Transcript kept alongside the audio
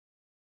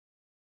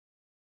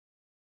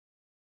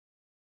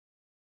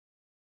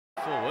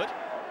forward.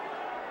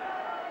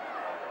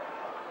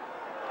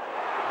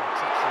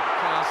 Touch from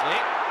Carsley.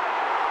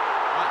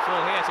 Right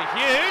full here to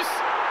Hughes.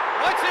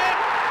 What's it?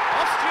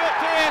 Off Stuart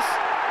Pearce.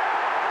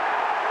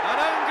 An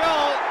own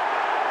goal.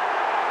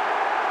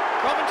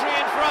 Coventry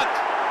in front.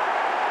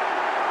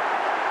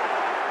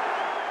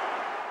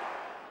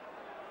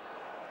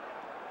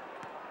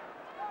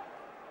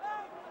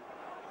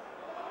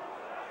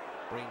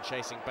 Breen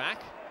chasing back.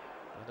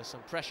 Under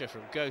some pressure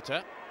from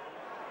Gota.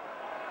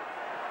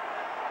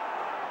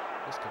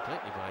 Missed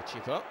completely by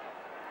Chipo.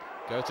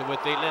 Gota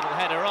with the little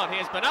header on.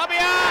 Here's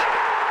Benabia!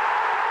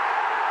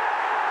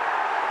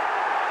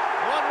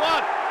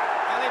 1-1.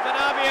 Ali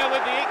Benabia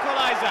with the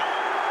equaliser.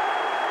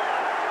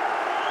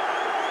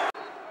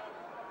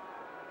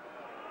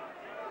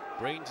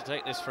 Breen to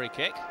take this free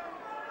kick.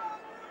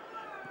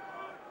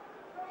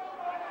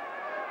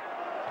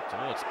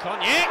 Towards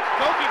Cognac.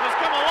 Goalkeeper's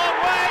come a long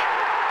way.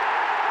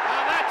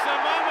 And that's a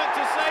moment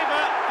to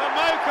savour for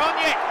Mo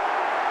Cognac.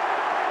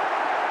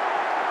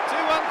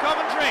 2-1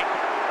 Coventry.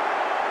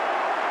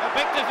 A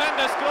big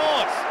defender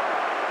scores.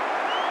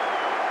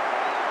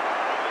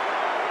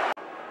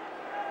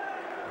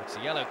 It's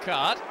a yellow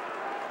card.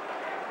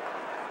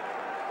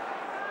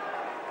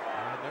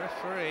 And the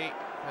referee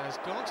has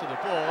gone to the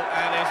ball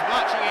and is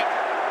marching it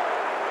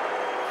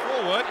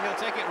forward. He'll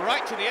take it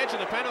right to the edge of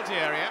the penalty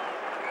area.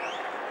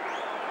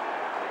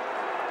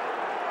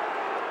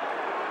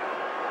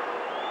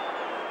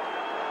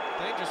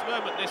 Dangerous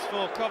moment this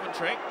for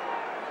Coventry.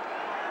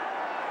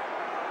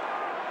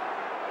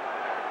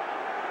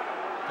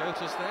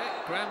 Gota's there,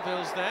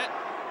 Granville's there.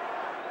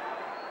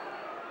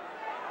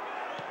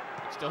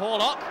 It's to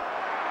Horlock.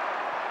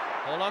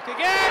 Horlock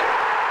again!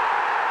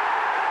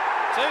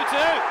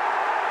 2-2.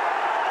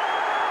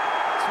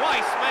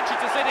 Twice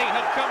Manchester City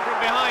have come from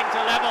behind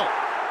to level.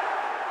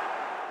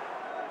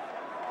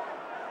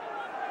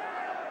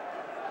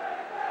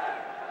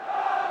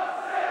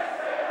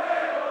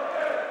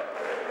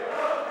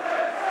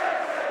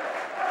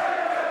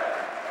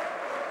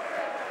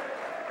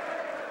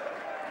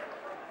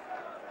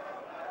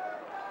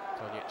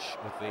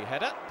 With the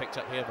header, picked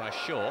up here by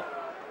Shaw.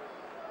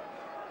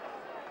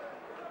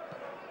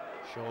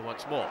 Shaw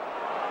once more.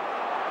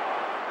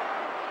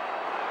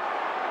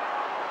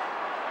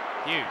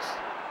 Hughes.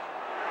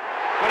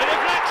 Got a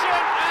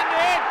deflection and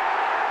in!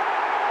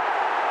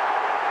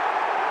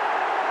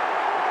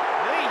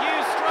 Lee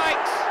Hughes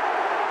strikes.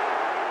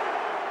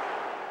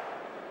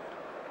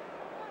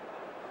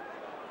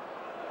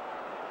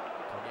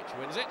 Cognac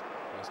wins it.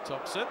 Here's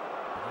Thompson.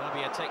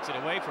 Benabia takes it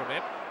away from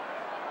him.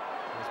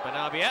 Here's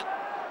Benabia.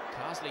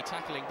 Carsley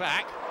tackling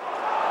back.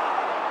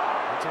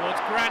 And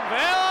towards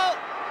Granville.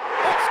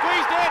 Oh,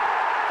 squeezed in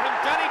from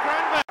Danny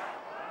Granville.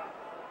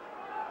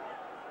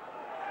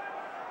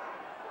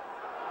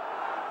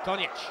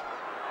 Cognac.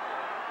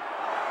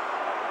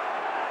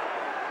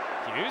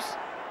 Hughes.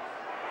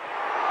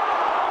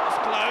 It's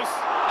close.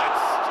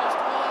 That's just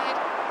wide.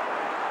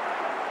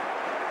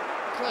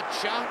 Good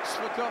chance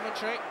for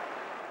Coventry.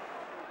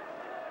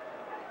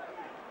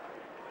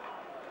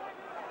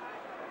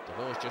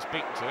 Delors just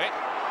beaten to it.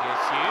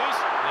 Here's Hughes,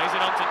 lays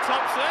it on to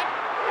Thompson.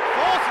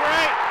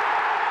 4-3.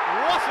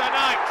 What a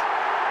night!